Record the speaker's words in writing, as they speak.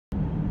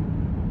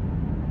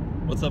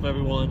What's up,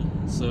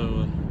 everyone?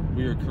 So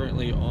we are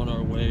currently on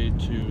our way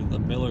to the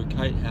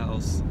Miller-Kite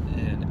House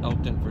in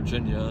Elkton,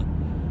 Virginia.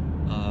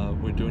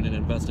 We're doing an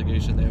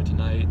investigation there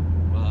tonight.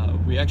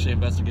 We actually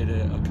investigated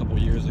it a couple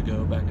years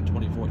ago, back in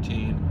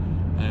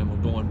 2014, and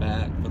we're going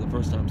back for the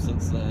first time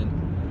since then.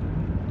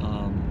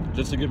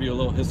 Just to give you a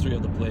little history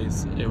of the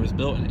place, it was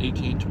built in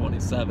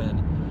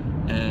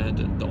 1827,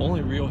 and the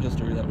only real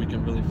history that we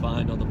can really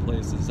find on the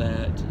place is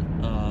that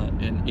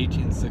in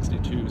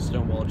 1862,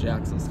 Stonewall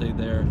Jackson stayed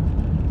there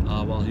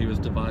while he was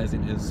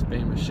devising his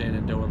famous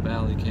Shenandoah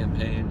Valley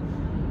campaign,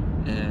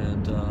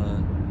 and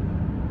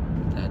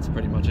that's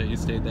pretty much it. He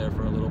stayed there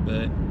for a little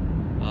bit,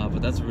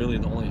 but that's really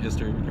the only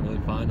history we can really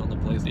find on the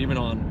place, even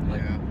on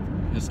like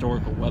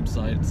historical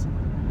websites.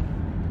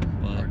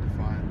 But hard to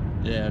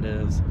find. Yeah, it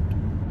is.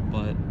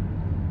 But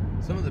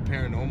some of the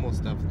paranormal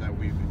stuff that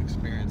we've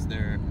experienced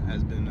there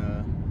has been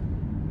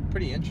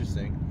pretty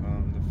interesting.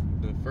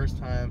 The first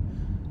time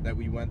that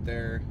we went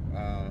there,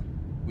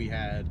 we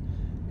had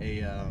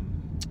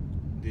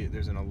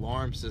there's an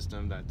alarm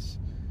system that's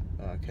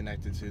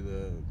connected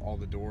to all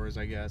the doors,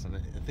 I guess, and I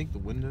think the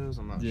windows,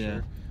 I'm not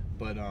sure.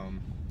 But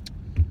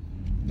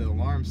the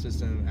alarm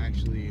system,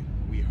 actually,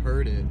 we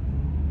heard it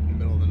in the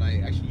middle of the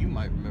night. Actually, you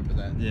might remember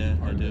that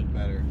part of it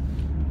better.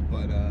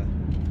 But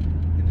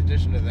in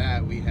addition to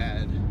that, we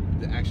had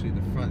actually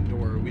the front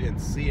door. We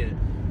didn't see it,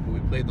 but we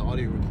played the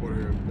audio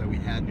recorder that we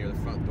had near the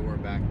front door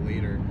back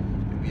later,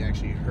 and we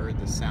actually heard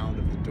the sound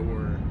of the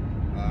door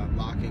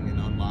locking and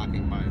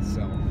unlocking by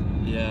itself.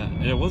 Yeah,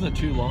 and it wasn't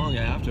too long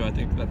after, I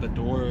think, that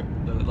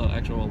the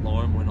actual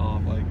alarm went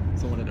off, like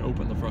someone had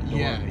opened the front door.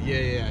 Yeah,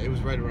 it was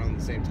right around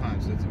the same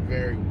time, so it's a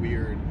very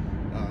weird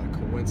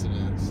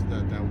coincidence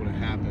that would have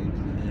happened.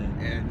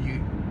 Yeah.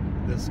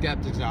 And the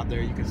skeptics out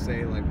there, you could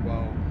say, like,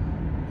 well,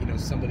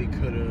 somebody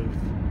could have,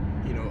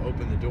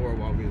 opened the door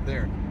while we were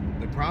there.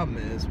 The problem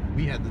is,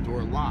 we had the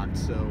door locked,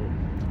 so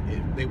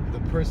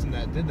the person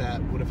that did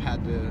that would have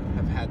had to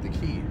have had the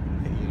key,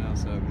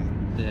 so I mean.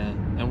 Yeah,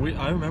 and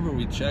I remember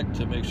we checked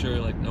to make sure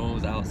like no one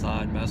was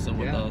outside messing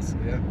with us.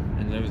 Yeah.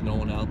 And there was no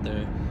one out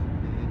there.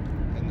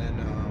 Mm-hmm. And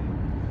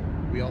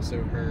then we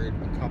also heard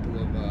a couple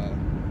of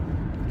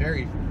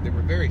they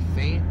were very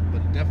faint, but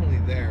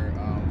definitely there,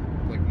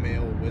 like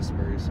male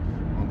whispers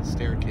on the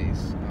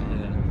staircase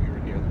when we were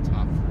near the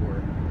top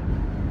floor.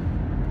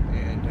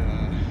 And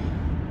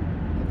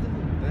other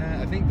than that,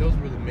 I think those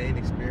were the main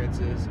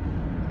experiences.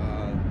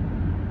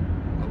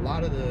 A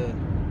lot of the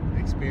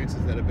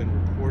experiences that have been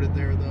reported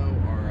there, though,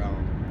 are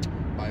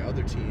by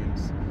other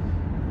teams.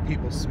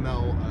 People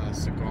smell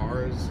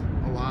cigars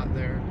a lot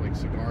there, like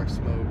cigar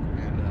smoke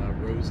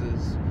and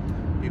roses.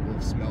 People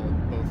have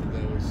smelled both of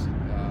those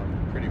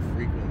pretty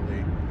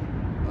frequently.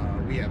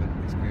 We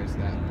haven't experienced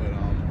that, but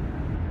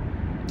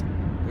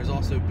there's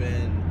also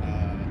been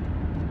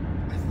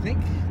I think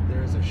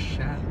there's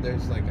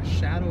like a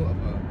shadow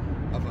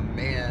of a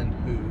man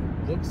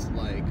who looks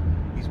like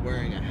he's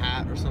wearing a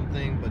hat or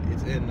something, but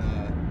it's in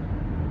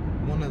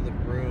one of the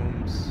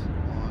rooms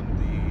on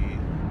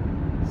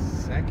the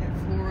second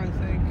floor, I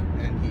think,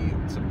 and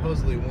he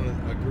supposedly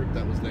a group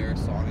that was there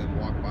saw him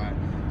walk by,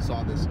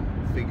 saw this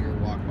figure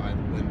walk by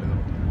the window.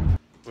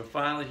 We're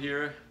finally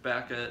here,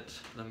 back at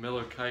the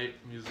Miller-Kite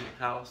Museum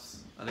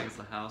house. I think it's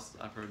the house.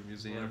 I've heard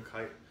museum.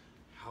 Miller-Kite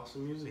House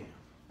and Museum.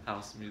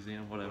 House,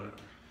 museum, whatever.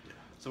 Yeah.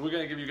 So we're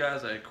gonna give you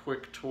guys a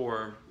quick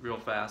tour, real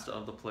fast,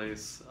 of the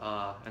place,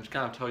 and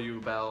kind of tell you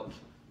about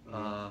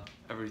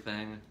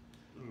everything.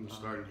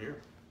 Starting here.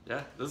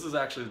 Yeah, this is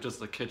actually just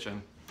the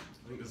kitchen.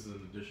 I think this is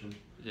an addition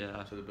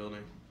to the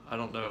building. I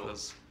don't know if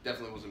this...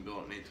 Definitely wasn't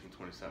built in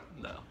 1827.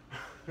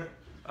 No.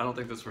 I don't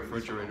think this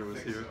refrigerator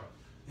was here. So.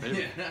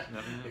 Maybe.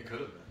 It could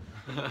have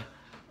been.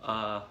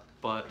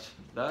 But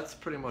that's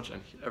pretty much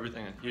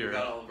everything in here. We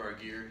got all of our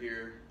gear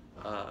here.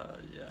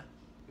 Yeah.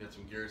 We got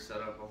some gear set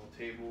up on the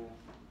table.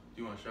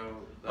 Do you want to show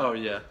that? Oh,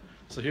 yeah.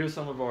 So here's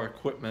some of our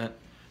equipment.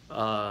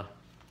 Trying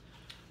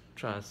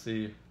to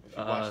see... If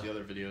you watch the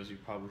other videos,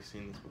 you've probably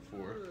seen this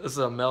before. This is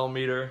a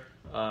Mel-meter.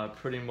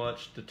 Pretty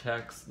much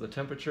detects the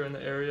temperature in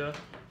the area.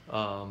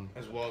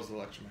 As well as the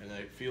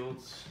electromagnetic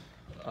fields.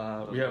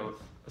 We have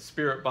a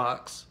spirit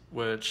box,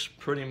 which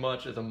pretty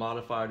much is a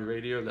modified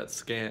radio that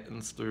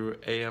scans through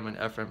AM and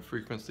FM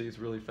frequencies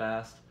really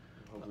fast.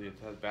 Hopefully it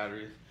has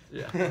batteries.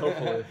 Yeah,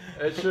 hopefully.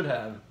 It should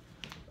have.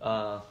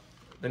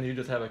 Then you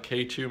just have a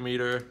K2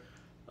 meter.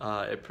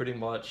 It pretty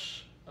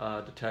much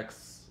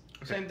detects...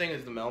 Same thing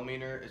as the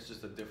Mel-meter, it's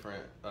just a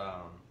different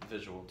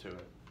visual to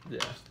it. Yeah.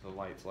 Just the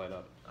lights light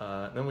up.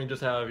 Then we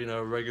just have,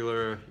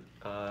 regular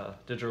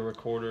digital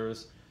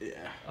recorders.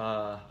 Yeah.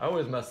 I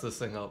always mess this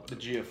thing up. The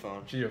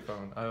geophone.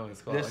 Geophone, I always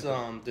call this. it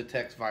like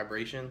detects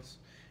vibrations,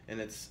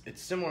 and it's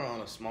similar on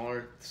a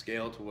smaller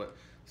scale to what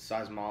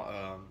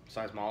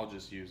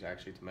seismologists use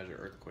actually to measure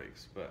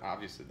earthquakes. But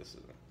obviously this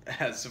isn't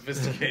as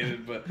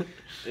sophisticated, but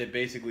it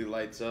basically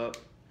lights up.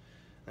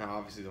 Now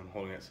obviously I'm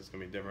holding it, so it's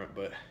going to be different,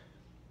 but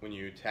when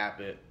you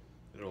tap it,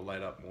 it'll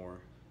light up more.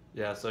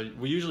 Yeah, so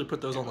we usually put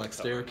those on like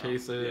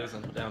staircases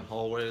and down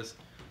hallways.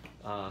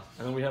 And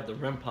then we have the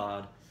REM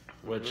pod,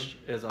 which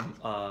is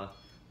a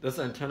this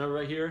antenna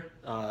right here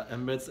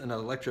emits an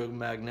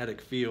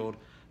electromagnetic field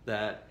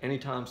that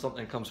anytime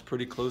something comes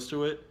pretty close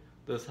to it,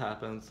 this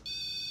happens.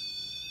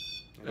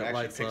 It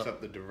actually picks up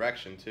the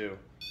direction too,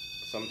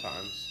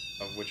 sometimes,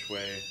 of which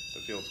way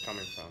the field's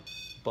coming from.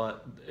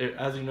 But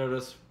as you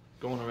notice,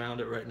 going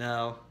around it right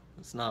now,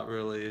 it's not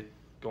really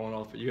going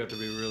off. You have to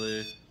be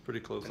really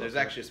pretty close. And there's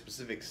actually a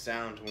specific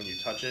sound when you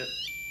touch it.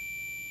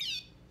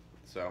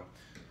 So,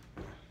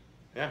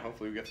 yeah,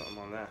 hopefully we get something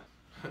on that.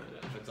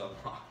 If it's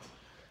unlocked.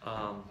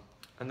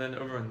 And then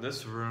over in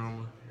this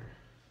room,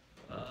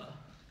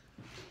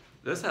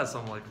 this has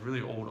some like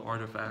really old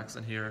artifacts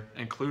in here,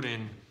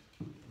 including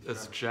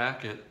this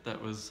jacket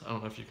that was, I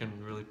don't know if you can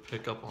really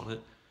pick up on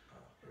it.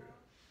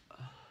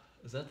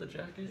 Is that the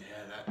jacket?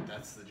 Yeah,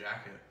 that's the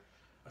jacket.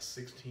 A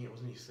 16,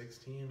 wasn't he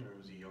 16 or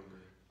was he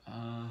younger?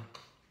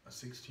 A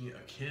 16,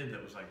 a kid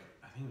that was like,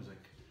 I think it was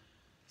like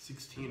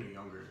 16 or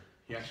younger.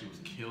 He actually was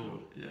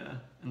killed. Yeah,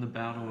 in the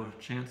Battle of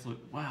Chancellor.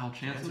 Wow,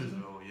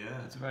 Chancellorsville,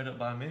 yeah. It's right up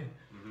by me.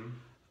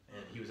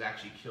 And he was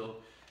actually killed.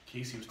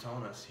 Casey was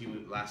telling us,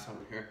 last time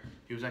we were here,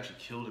 he was actually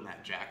killed in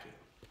that jacket.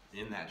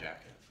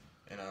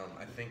 And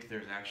I think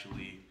there's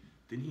actually,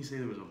 didn't he say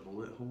there was a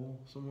bullet hole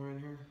somewhere in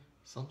here?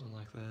 Something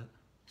like that.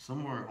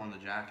 Somewhere on the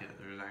jacket,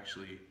 there's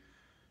actually,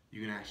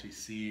 you can actually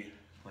see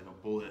like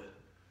a bullet,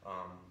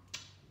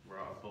 where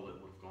a bullet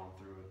would have gone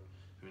through it.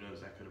 Who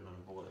knows, that could have been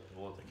a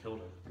bullet that killed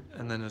him.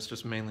 And then it's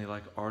just mainly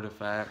like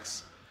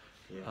artifacts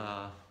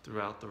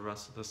throughout the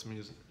rest of this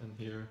museum in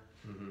here.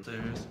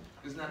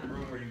 Isn't that the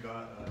room where you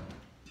got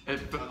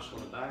touched on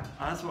the back?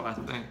 That's what I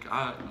think.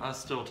 I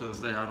still to this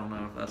day, I don't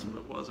know if that's what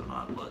it was or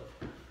not, but.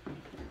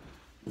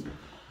 Alright,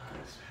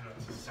 let's head up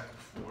to the second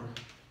floor.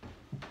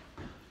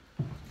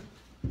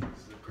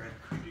 This is a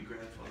creepy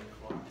grandfather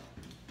clock.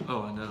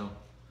 Oh, I know.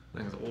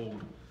 Thing's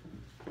old.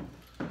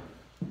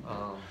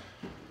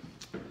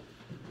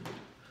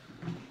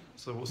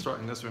 So we'll start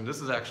in this room. This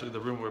is actually the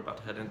room we're about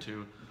to head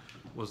into.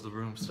 Was the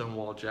room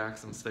Stonewall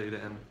Jackson stayed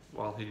in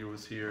while he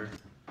was here.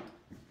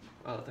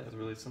 Oh, that thing is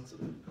really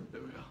sensitive.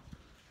 There we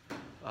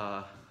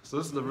go. So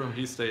this is the room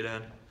he stayed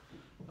in.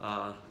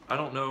 I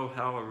don't know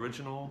how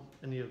original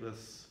any of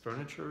this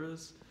furniture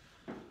is.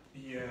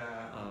 Yeah,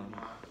 I'm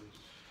not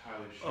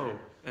entirely sure. Oh,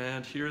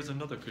 and here's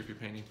another creepy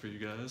painting for you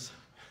guys.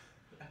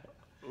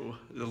 Oh,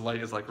 the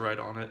light is like right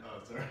on it.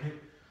 Oh, sorry.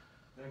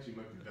 That actually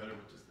might be better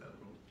with just that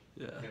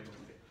little candle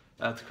light.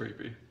 That's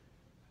creepy.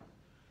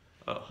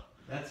 Oh.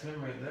 That's him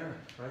right there,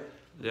 right?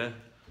 Yeah.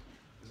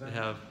 They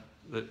have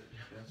the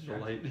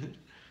light.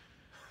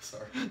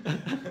 Sorry.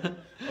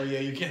 Oh yeah,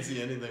 you can't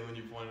see anything when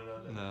you point it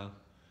out. No.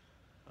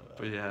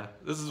 But yeah,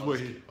 this is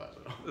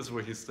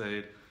where he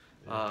stayed.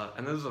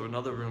 And there's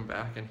another room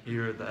back in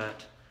here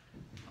that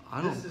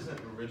This isn't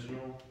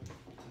original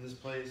to this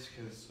place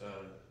because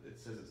it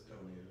says it's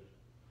donated.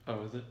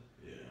 Oh, is it?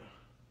 Yeah.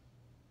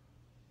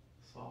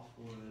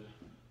 Softwood.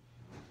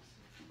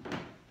 There's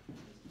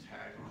a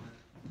tag on it.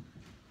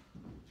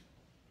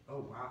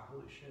 Oh wow!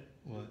 Holy shit!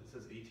 What? It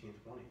says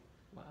 1820.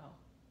 Wow.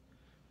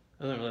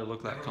 It doesn't really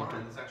look that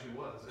comfortable. This actually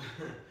was.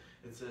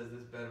 It says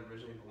this bed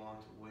originally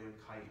belonged to William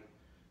Kite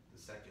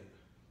II,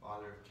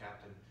 father of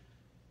Captain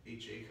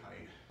H.A.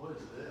 Kite. What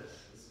is this?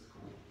 This is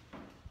cool.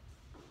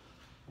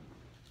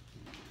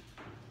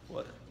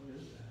 What? What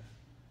is that?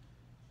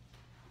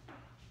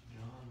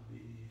 John B.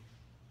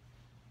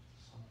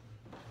 something.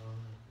 I'm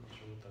not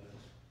sure what that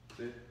is.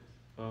 See?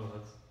 Oh,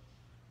 that's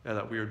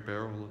that weird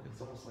barrel looking.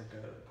 It's almost like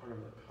a part of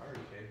a card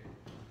cake.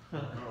 I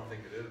don't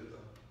think it is though.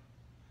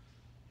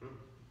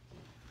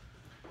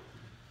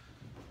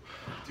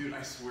 Dude,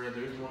 I swear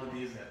there's one of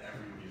these at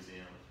every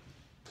museum.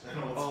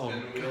 Oh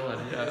god,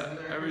 yeah.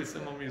 Every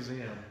single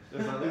museum.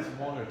 There's at least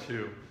one or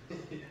two. Yeah,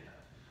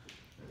 it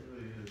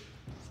really is.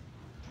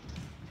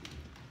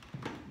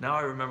 Now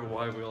I remember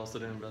why we also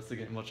didn't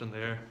investigate much in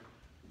there.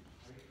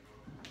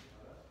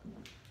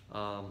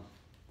 Trying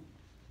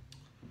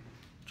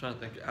to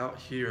think. Out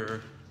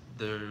here,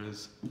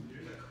 there's.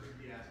 There's a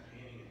creepy ass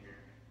painting in here.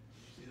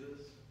 Did you see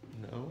this?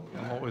 No,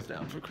 I'm always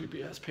down for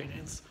creepy ass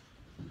paintings.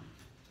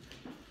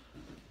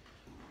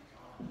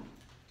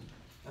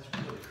 That's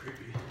really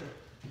creepy.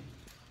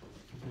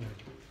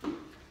 Try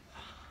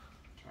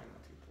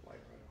not to get the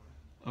light right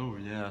on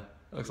it. Oh yeah,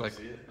 looks like.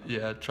 See it?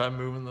 Yeah, try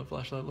moving the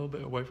flashlight a little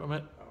bit away from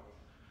it. Oh.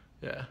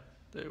 Yeah,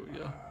 there we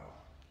go. Wow.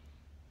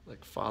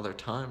 Like Father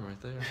Time right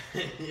there.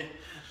 Yeah,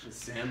 the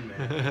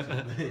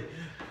Sandman.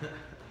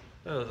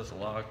 Oh, there's a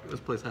lot. This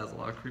place has a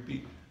lot of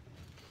creepy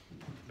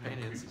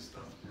paintings. Creepy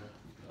stuff.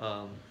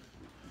 Yeah.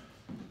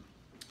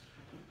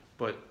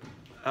 But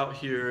out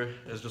here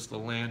is just the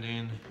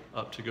landing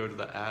up to go to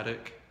the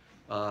attic.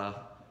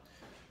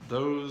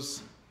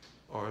 Those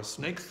are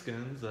snake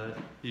skins that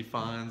he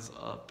finds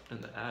up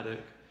in the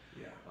attic.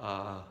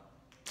 Yeah.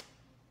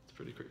 It's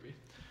pretty creepy.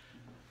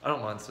 I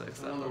don't mind snakes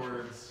that much. In other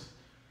words,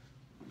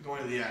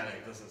 going to the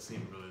attic doesn't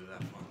seem really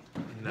that fun.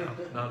 No,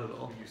 not at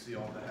all. You see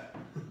all that.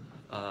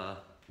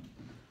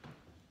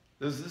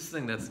 There's this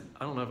thing that's,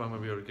 I don't know if I'm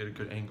gonna be able to get a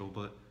good angle,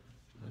 but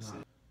let's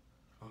see.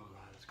 Oh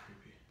god, it's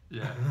creepy.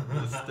 Yeah,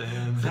 the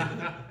stands.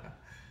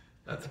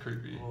 That's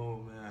creepy. Oh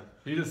man.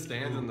 He just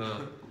stands in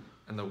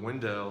the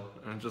window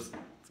and just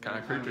it's kind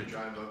of creepy. When you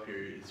drive up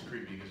here, it's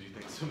creepy because you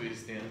think somebody's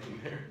standing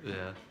there.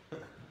 Yeah.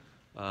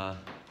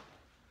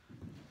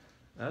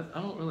 I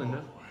don't really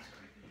know. That's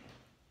creepy.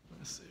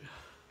 Let's see.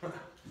 Can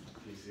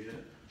you see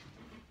it?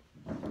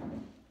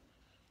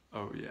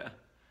 Oh yeah.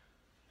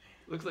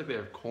 Looks like they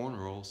have corn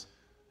rolls.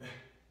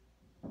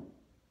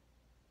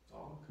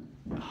 Dog?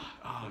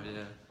 Oh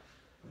yeah.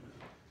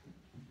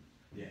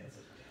 Yeah,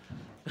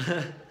 it's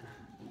a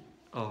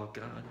Oh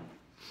god.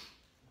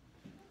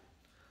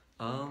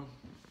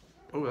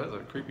 Oh, that's a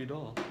creepy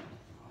doll.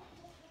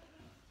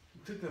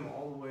 It took them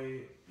all the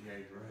way. Yeah,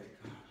 you're right.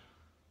 God.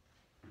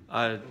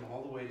 I Took them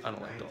all the way to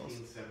don't like dolls.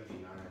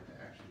 1979 to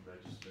actually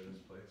register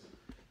this place.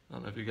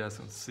 don't know if you guys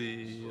can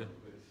see.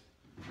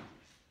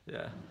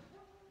 Yeah.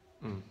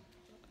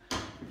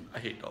 I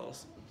hate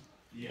dolls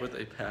Yeah. with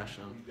a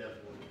passion. You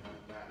definitely have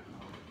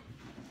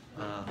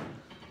that.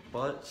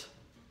 But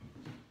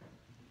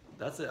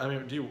that's it. I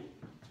mean,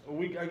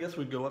 I guess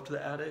we'd go up to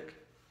the attic.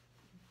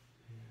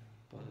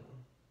 But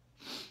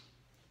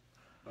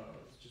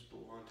It's just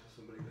belonged to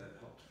somebody that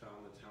helped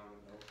found the town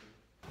of Elkton.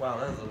 wow,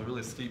 that's a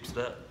really steep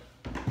step.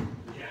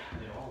 Yeah,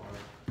 they all are.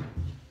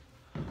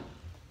 I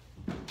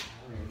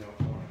don't even know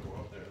if I want to go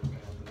up there looking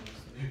at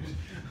this,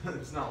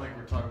 dude. It's not like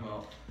we're talking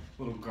about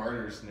little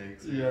garter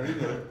snakes. Yeah,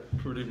 these are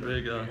pretty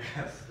big. Yeah,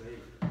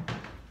 snake.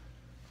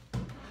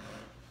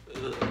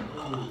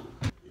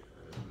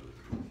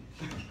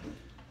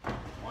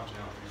 Watch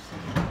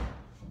out.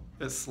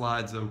 It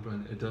slides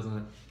open. It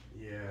doesn't.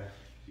 Yeah,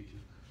 you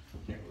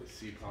can't really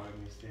see probably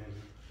when you stand.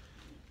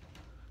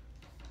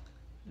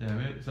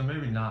 Yeah,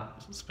 maybe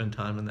not spend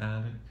time in the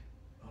attic.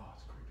 Oh,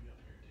 it's creepy up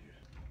here, dude.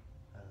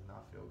 That does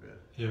not feel good.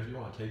 Yeah, if you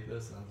want to take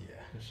this, then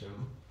Yeah. just show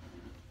them.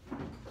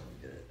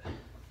 Get it.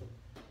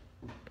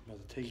 I'm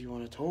about to take you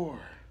on a tour.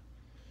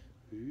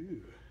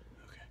 Ooh.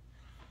 Okay.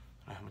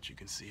 I don't know how much you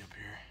can see up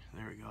here.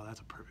 There we go. That's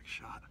a perfect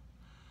shot.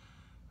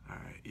 All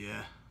right.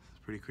 Yeah. It's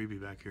pretty creepy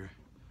back here.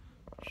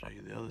 Show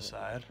you the other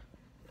side.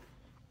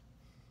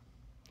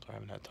 So I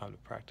haven't had time to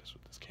practice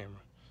with this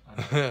camera. I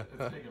know.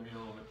 It's taking me a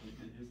little bit to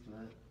get used to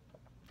that.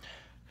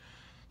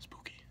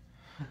 Spooky.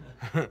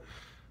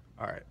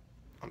 All right.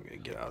 I'm going to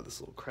get out of this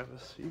little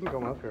crevice. You can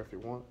come up here if you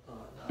want. No.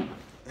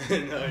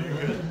 No,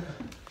 you're good.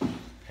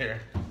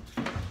 Here.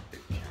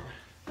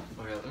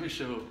 Okay, let me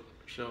show,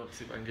 see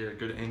if I can get a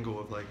good angle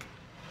of like,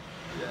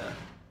 yeah.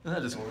 Isn't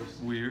that just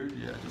weird?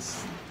 Yeah,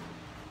 just,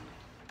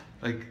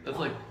 like, that's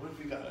like. What if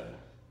we got a,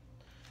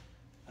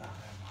 oh, never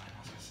mind, I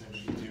was gonna say we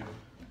could do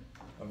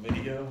a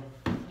video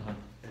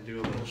and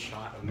do a little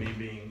shot of me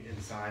being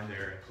inside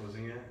there and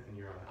closing it, and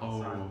you're on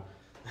the outside. Oh,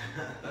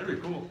 that'd be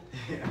cool.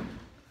 Yeah.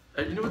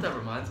 You know what that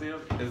reminds me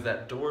of? Is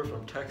that door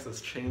from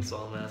Texas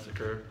Chainsaw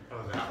Massacre.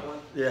 Oh, that one?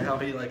 Yeah, how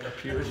he like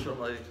appears from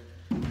like.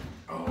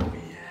 Oh,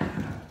 yeah.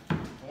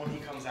 The one he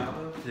comes out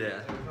of?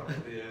 Yeah.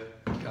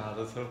 Yeah. God,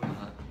 let's hope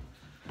not.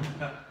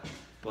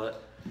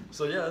 But,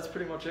 so yeah, that's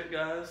pretty much it,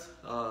 guys.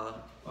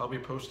 I'll be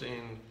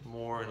posting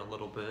more in a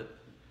little bit,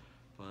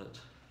 but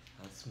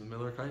that's the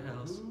Miller-Kite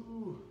House.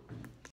 Ooh.